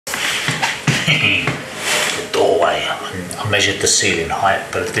measured the ceiling height,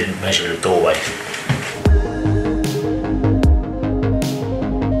 but I didn't measure the doorway.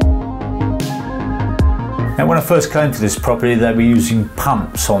 Now, when I first came to this property, they were using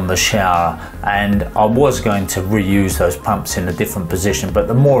pumps on the shower, and I was going to reuse those pumps in a different position, but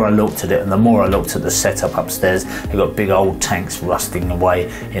the more I looked at it and the more I looked at the setup upstairs, you've got big old tanks rusting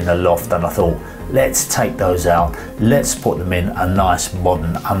away in the loft, and I thought, let's take those out, let's put them in a nice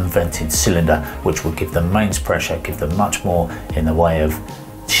modern unvented cylinder, which will give them mains pressure, give them much more in the way of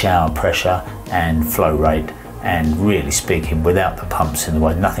shower pressure and flow rate, and really speaking, without the pumps in the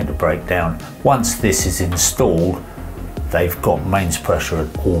way, nothing to break down. Once this is installed, they've got mains pressure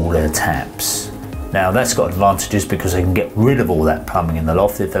at all their taps. Now that's got advantages because they can get rid of all that plumbing in the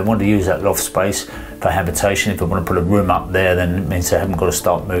loft. If they want to use that loft space for habitation, if they want to put a room up there, then it means they haven't got to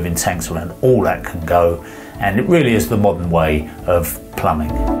start moving tanks around. All that can go, and it really is the modern way of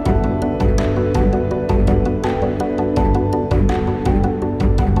plumbing.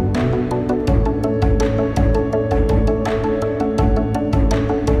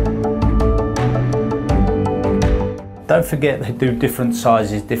 Don't forget they do different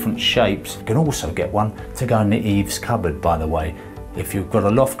sizes, different shapes. You can also get one to go in the eaves cupboard, by the way. If you've got a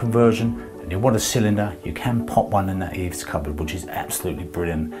loft conversion and you want a cylinder, you can pop one in that eaves cupboard, which is absolutely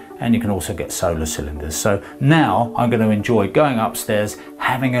brilliant. And you can also get solar cylinders. So now I'm going to enjoy going upstairs,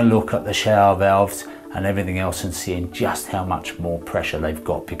 having a look at the shower valves and everything else, and seeing just how much more pressure they've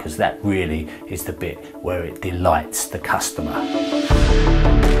got, because that really is the bit where it delights the customer.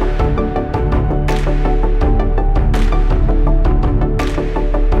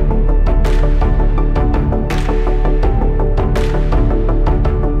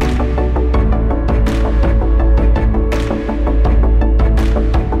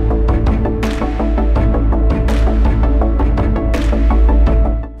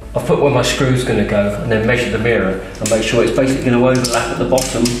 Where my screw's going to go, and then measure the mirror and make sure it's basically going to overlap at the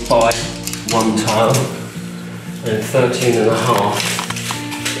bottom by 1 tile, and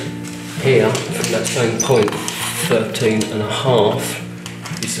 13.5 here from that same point.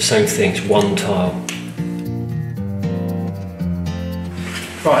 13.5 is the same thing, it's 1 tile.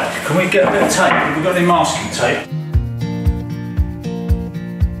 Right, can we get a bit of tape? Have we got any masking tape?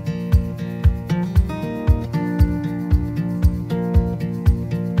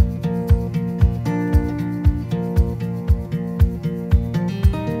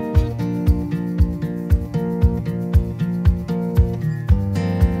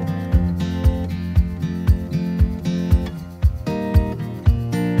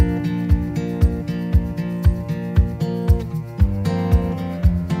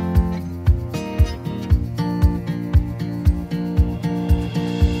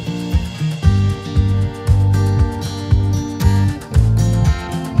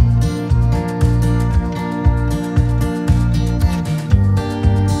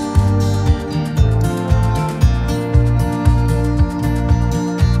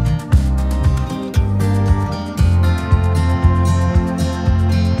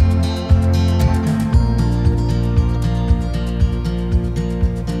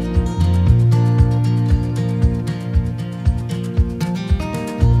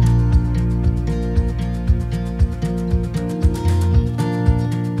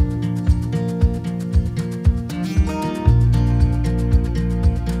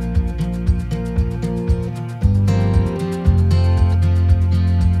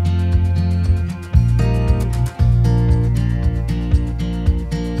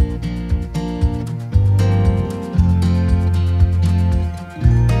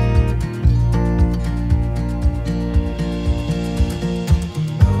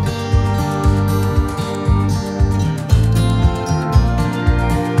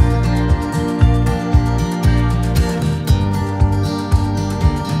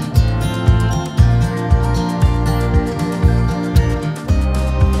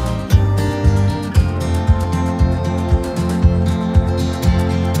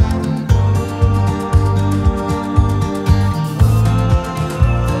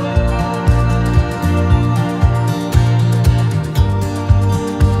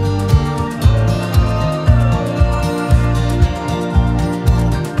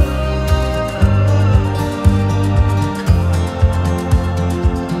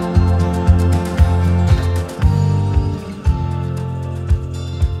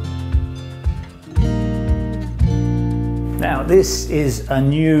 Now this is a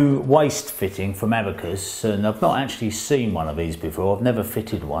new waist fitting from Abacus, and I've not actually seen one of these before. I've never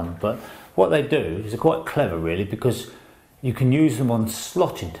fitted one, but what they do is they're quite clever really, because you can use them on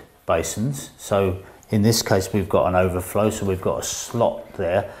slotted basins. So In this case we've got an overflow, so we've got a slot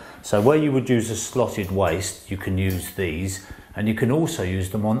there. So where you would use a slotted waste, you can use these, and you can also use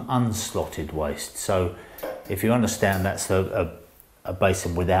them on unslotted waste. So if you understand, that's a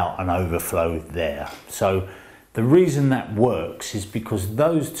basin without an overflow there. So the reason that works is because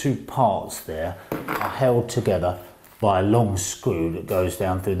those two parts there are held together by a long screw that goes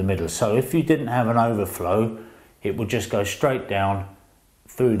down through the middle. So if you didn't have an overflow, it would just go straight down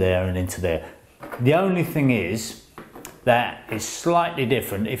through there and into there. The only thing is that it's slightly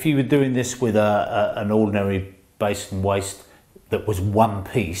different. If you were doing this with an ordinary basin waste that was one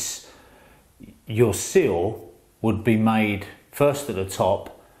piece, your seal would be made first at the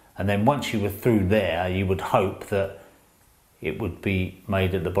top, and then once you were through there, you would hope that it would be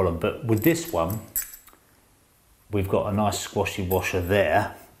made at the bottom. But with this one, we've got a nice squashy washer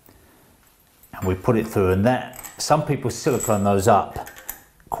there, and we put it through, and that, some people silicone those up.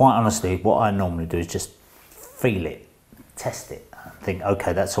 Quite honestly, what I normally do is just feel it, test it, and think,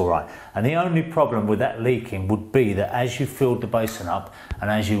 okay, that's all right. And the only problem with that leaking would be that as you filled the basin up and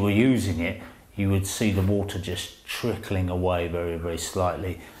as you were using it, you would see the water just trickling away very, very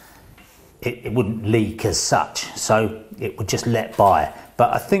slightly. It wouldn't leak as such, so it would just let by.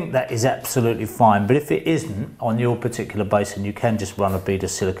 But I think that is absolutely fine. But if it isn't on your particular basin, you can just run a bead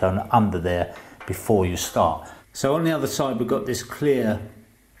of silicone under there before you start. So on the other side, we've got this clear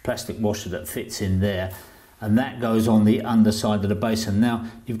plastic washer that fits in there, and that goes on the underside of the basin. Now,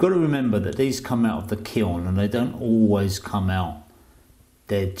 you've got to remember that these come out of the kiln, and they don't always come out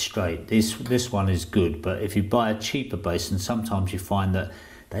dead straight. This one is good, but if you buy a cheaper basin, sometimes you find that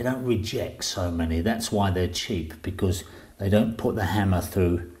they don't reject so many. That's why they're cheap, because they don't put the hammer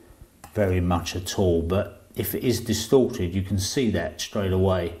through very much at all. But if it is distorted, you can see that straight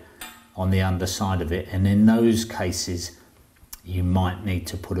away on the underside of it, and in those cases you might need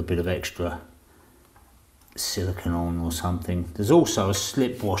to put a bit of extra silicone on or something. There's also a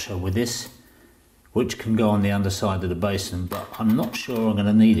slip washer with this, which can go on the underside of the basin, but I'm not sure I'm going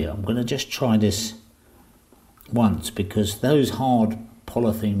to need it. I'm going to just try this once, because those hard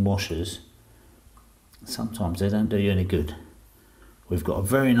polythene washers, sometimes they don't do you any good. We've got a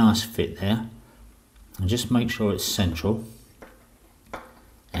very nice fit there, and just make sure it's central,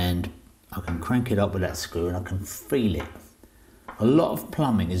 and I can crank it up with that screw and I can feel it. A lot of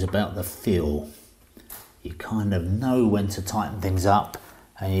plumbing is about the feel. You kind of know when to tighten things up,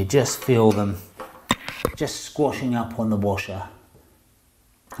 and you just feel them just squashing up on the washer.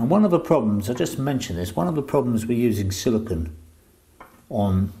 And one of the problems, I just mentioned this, one of the problems with using silicone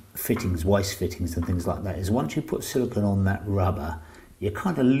on fittings, waste fittings and things like that, is once you put silicone on that rubber, you're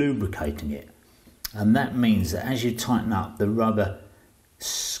kind of lubricating it. And that means that as you tighten up, the rubber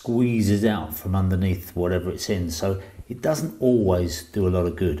squeezes out from underneath whatever it's in. So it doesn't always do a lot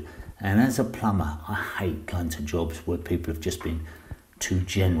of good. And as a plumber, I hate going to jobs where people have just been too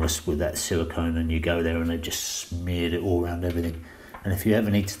generous with that silicone, and you go there and they've just smeared it all around everything. And if you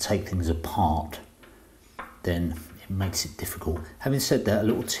ever need to take things apart, then it makes it difficult. Having said that, a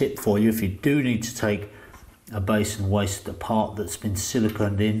little tip for you: if you do need to take a basin waste apart that's been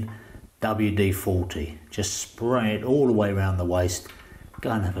siliconed in, WD-40, just spray it all the way around the waste,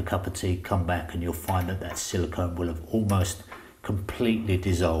 go and have a cup of tea, come back, and you'll find that that silicone will have almost completely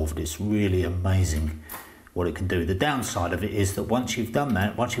dissolved. It's really amazing what it can do. The downside of it is that once you've done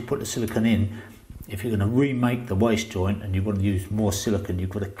that, once you put the silicone in, if you're going to remake the waste joint and you want to use more silicone, you've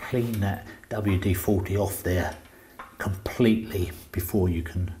got to clean that WD-40 off there completely before you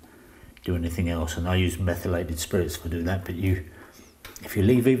can do anything else. And I use methylated spirits for doing that, but if you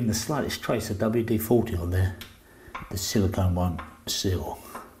leave even the slightest trace of WD-40 on there, the silicone won't seal.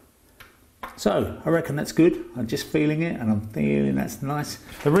 So I reckon that's good. I'm just feeling it, and I'm feeling that's nice.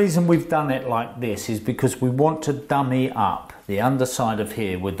 The reason we've done it like this is because we want to dummy up the underside of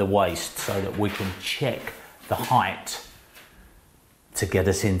here with the waste so that we can check the height to get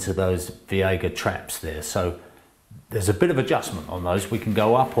us into those Viega traps there. So there's a bit of adjustment on those. We can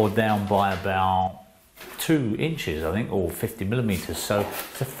go up or down by about 2 inches, I think, or 50 millimeters. So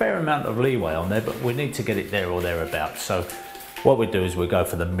it's a fair amount of leeway on there, but we need to get it there or thereabouts. So what we do is we go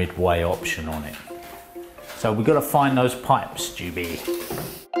for the midway option on it. So we've got to find those pipes, Juby.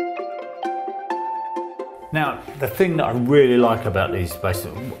 Now, the thing that I really like about these,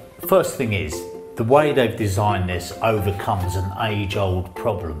 basically, first thing is, the way they've designed this overcomes an age-old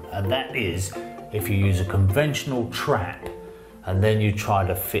problem, and that is if you use a conventional trap and then you try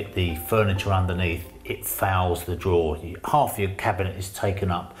to fit the furniture underneath, it fouls the drawer. Half your cabinet is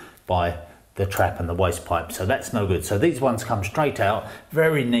taken up by the trap and the waste pipe, so that's no good. So these ones come straight out,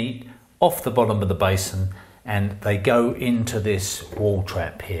 very neat, off the bottom of the basin, and they go into this wall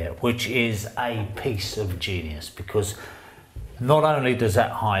trap here, which is a piece of genius, because not only does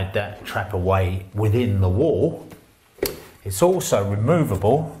that hide that trap away within the wall, it's also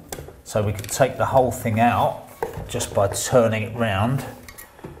removable, so we can take the whole thing out just by turning it round.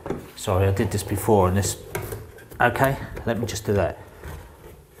 Sorry, I did this before and this, okay, let me just do that.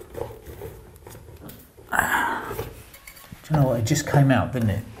 Do you know what, it just came out, didn't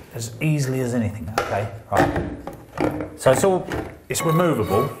it? As easily as anything. Okay, right. So it's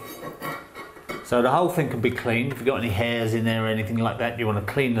removable. So the whole thing can be cleaned. If you've got any hairs in there or anything like that, you want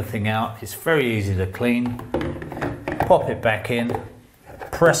to clean the thing out. It's very easy to clean. Pop it back in,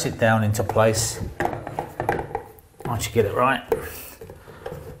 press it down into place. Once you get it right,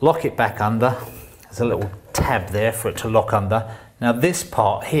 lock it back under. There's a little tab there for it to lock under. Now this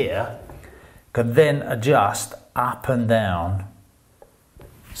part here can then adjust up and down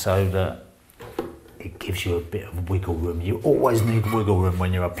so that it gives you a bit of wiggle room. You always need wiggle room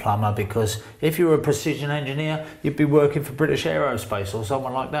when you're a plumber, because if you're a precision engineer, you'd be working for British Aerospace or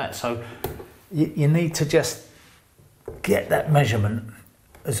someone like that. So you need to just get that measurement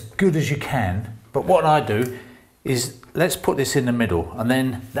as good as you can. But what I do is, let's put this in the middle, and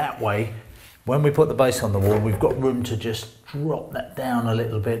then that way, when we put the base on the wall, we've got room to just drop that down a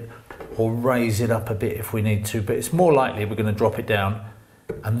little bit or raise it up a bit if we need to, but it's more likely we're going to drop it down,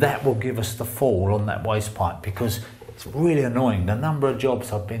 and that will give us the fall on that waste pipe, because it's really annoying. The number of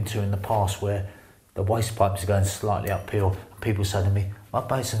jobs I've been to in the past where the waste pipes are going slightly uphill and people say to me, my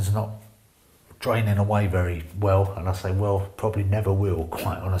basin's not draining away very well, and I say, well, probably never will,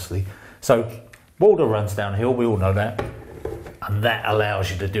 quite honestly. So water runs downhill, we all know that, and that allows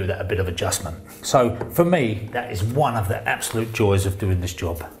you to do that a bit of adjustment. So for me, that is one of the absolute joys of doing this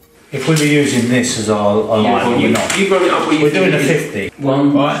job. If we were using this as our line, we're not. You run it up where you We're doing a 50.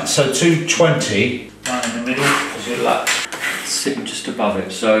 One. Right, so 220 right in the middle, because you're like sitting just above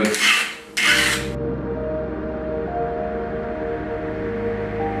it. So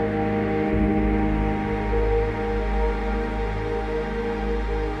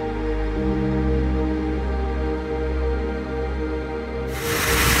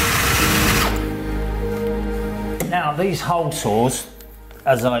now these hole saws,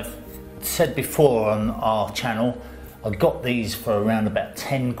 as I've said before on our channel, I got these for around about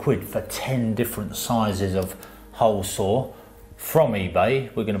 10 quid for 10 different sizes of hole saw from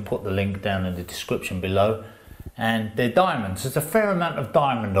eBay. We're going to put the link down in the description below, and they're diamonds. There's a fair amount of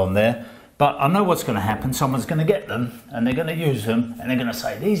diamond on there, but I know what's going to happen. Someone's going to get them and they're going to use them and they're going to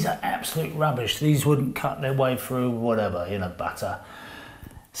say, these are absolute rubbish, these wouldn't cut their way through whatever, you know, butter.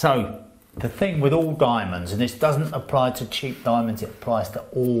 So the thing with all diamonds, and this doesn't apply to cheap diamonds, it applies to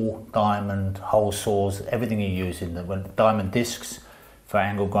all diamond hole saws, everything you use in the diamond discs for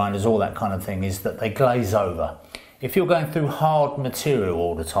angle grinders, all that kind of thing, is that they glaze over. If you're going through hard material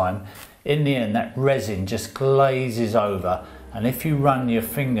all the time, in the end that resin just glazes over, and if you run your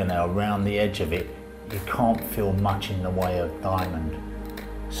fingernail around the edge of it, you can't feel much in the way of diamond.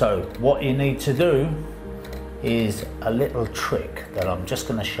 So what you need to do is a little trick that I'm just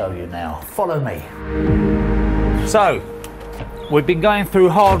going to show you now. Follow me. So we've been going through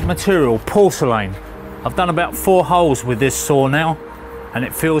hard material, porcelain. I've done about 4 holes with this saw now, and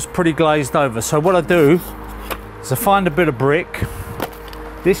it feels pretty glazed over. So what I do is I find a bit of brick.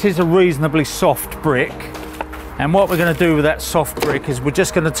 This is a reasonably soft brick, and what we're going to do with that soft brick is we're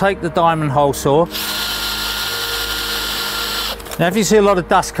just going to take the diamond hole saw. Now if you see a lot of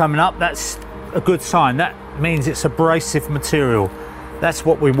dust coming up, that's a good sign. That means it's abrasive material. That's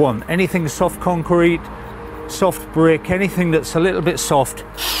what we want. Anything soft concrete, soft brick, anything that's a little bit soft.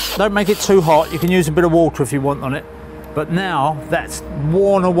 Don't make it too hot. You can use a bit of water if you want on it. But now that's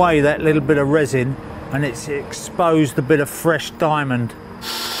worn away that little bit of resin, and it's exposed a bit of fresh diamond.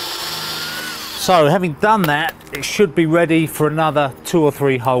 So having done that, it should be ready for another 2 or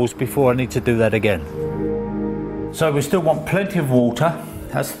 3 holes before I need to do that again. So we still want plenty of water.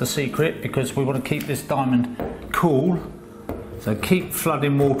 That's the secret, because we want to keep this diamond cool. So keep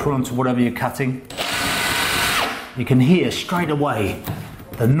flooding water onto whatever you're cutting. You can hear straight away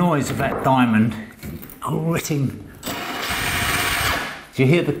the noise of that diamond gritting. Do you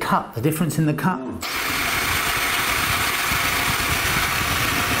hear the cut, the difference in the cut?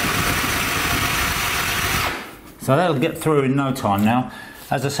 So that'll get through in no time now.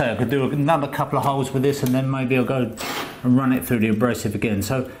 As I say, I could do another couple of holes with this, and then maybe I'll go and run it through the abrasive again.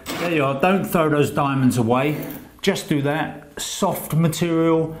 So there you are. Don't throw those diamonds away. Just do that. Soft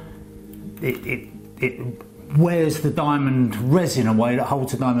material, it wears the diamond resin away, that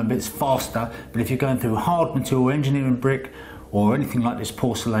holds the diamond bits faster. But if you're going through hard material, engineering brick, or anything like this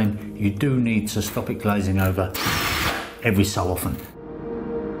porcelain, you do need to stop it glazing over every so often.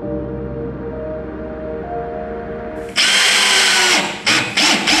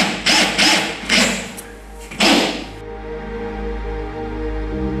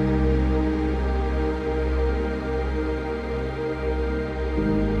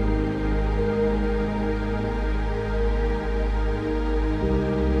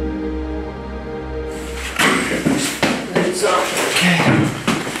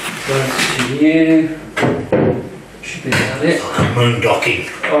 You should be about it. Moondocking.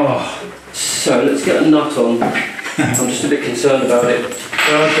 Oh, so let's get a nut on. I'm just a bit concerned about it.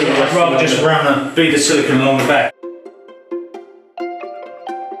 I'd rather just run a bead of silicone along the back.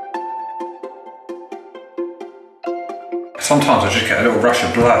 Sometimes I just get a little rush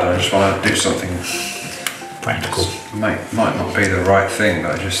of blood and I just want to do something Practical. might not be the right thing,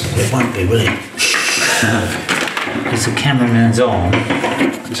 but I just... It won't be, will it? It's a cameraman's arm.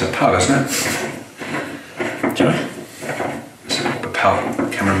 It's a pub, isn't it? Sorry? It's a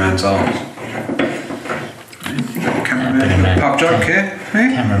pub, cameraman's arms. Cameraman, pub joke here?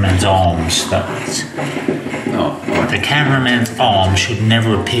 Eh? Cameraman's arms. That's... Oh, right. The cameraman's arm should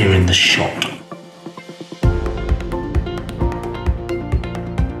never appear in the shot.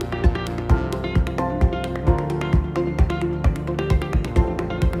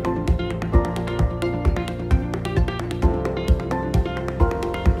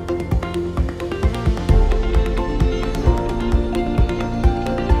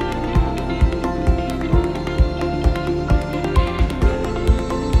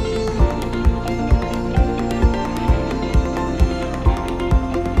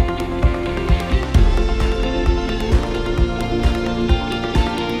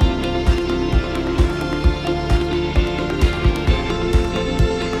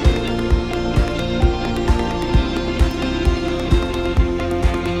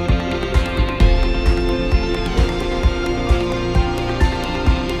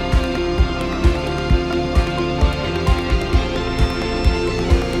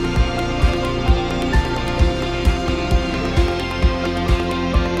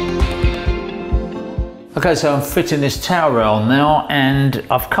 Okay, so I'm fitting this towel rail now, and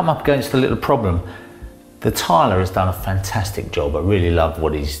I've come up against a little problem. The tiler has done a fantastic job. I really love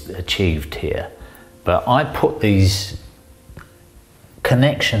what he's achieved here. But I put these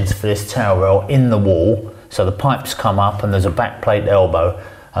connections for this towel rail in the wall, so the pipes come up and there's a backplate elbow,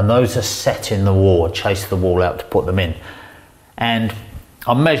 and those are set in the wall. I chase the wall out to put them in. And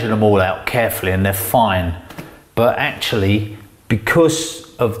I measured them all out carefully and they're fine. But actually, because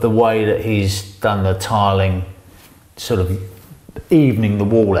of the way that he's done the tiling, sort of evening the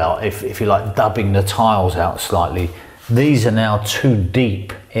wall out, if you like, dubbing the tiles out slightly, these are now too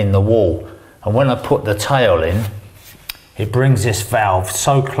deep in the wall. And when I put the tail in, it brings this valve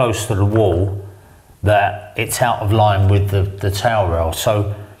so close to the wall that it's out of line with the towel rail.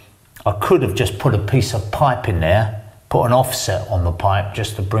 So I could have just put a piece of pipe in there, put an offset on the pipe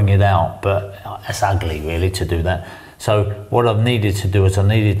just to bring it out, but it's ugly really to do that. So what I've needed to do is I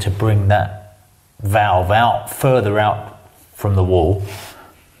needed to bring that valve out, further out from the wall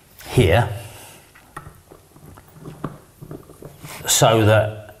here, so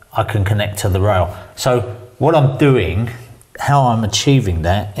that I can connect to the rail. So what I'm doing, how I'm achieving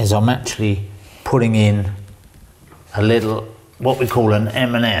that, is I'm actually putting in a little, what we call an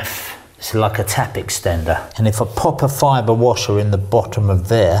M&F. It's like a tap extender. And if I pop a fibre washer in the bottom of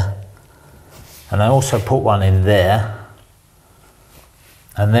there, and I also put one in there,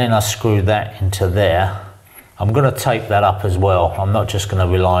 and then I screw that into there. I'm going to tape that up as well. I'm not just going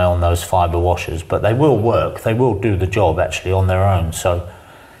to rely on those fibre washers, but they will work. They will do the job actually on their own. So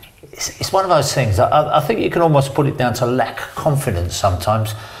it's one of those things. I think you can almost put it down to lack of confidence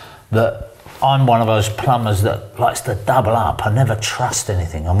sometimes, that I'm one of those plumbers that likes to double up. I never trust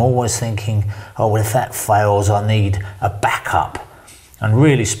anything. I'm always thinking, oh, well, if that fails, I need a backup. And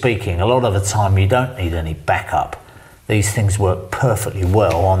really speaking, a lot of the time you don't need any backup. These things work perfectly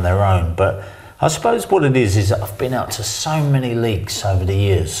well on their own. But I suppose what it is that I've been out to so many leaks over the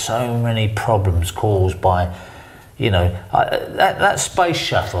years, so many problems caused by, you know, that space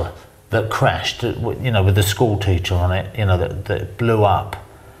shuttle that crashed, you know, with the school teacher on it, you know, that blew up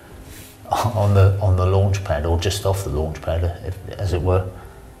on the launch pad, or just off the launch pad, as it were.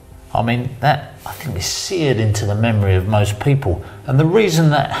 I mean, that, I think, is seared into the memory of most people. And the reason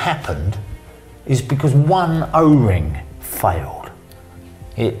that happened is because one O-ring failed.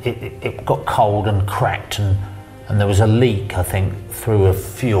 It got cold and cracked, and there was a leak, I think, through a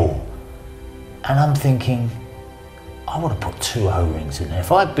fuel. And I'm thinking, I would have put 2 O-rings in there.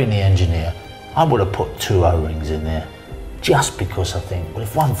 If I'd been the engineer, I would have put 2 O-rings in there. just because I think, well,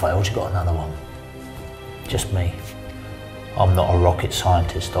 if one fails, you've got another one. Just me. I'm not a rocket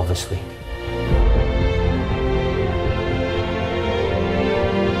scientist, obviously.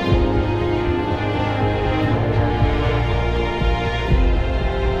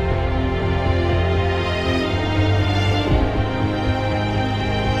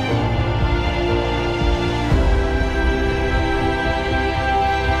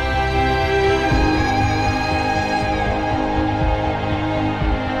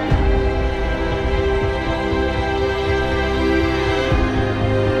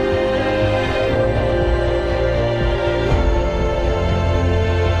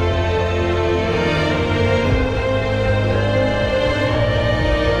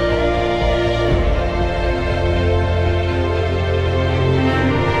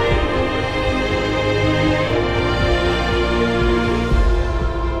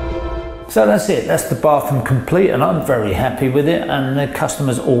 So that's it, that's the bathroom complete, and I'm very happy with it, and the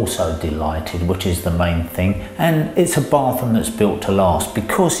customer's also delighted, which is the main thing. And it's a bathroom that's built to last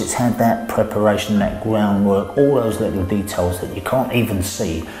because it's had that preparation, that groundwork, all those little details that you can't even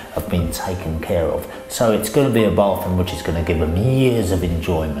see have been taken care of. So it's going to be a bathroom which is going to give them years of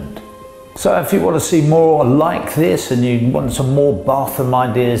enjoyment. So if you want to see more like this and you want some more bathroom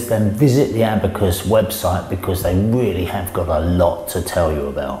ideas, then visit the Abacus website because they really have got a lot to tell you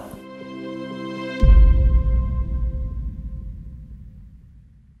about.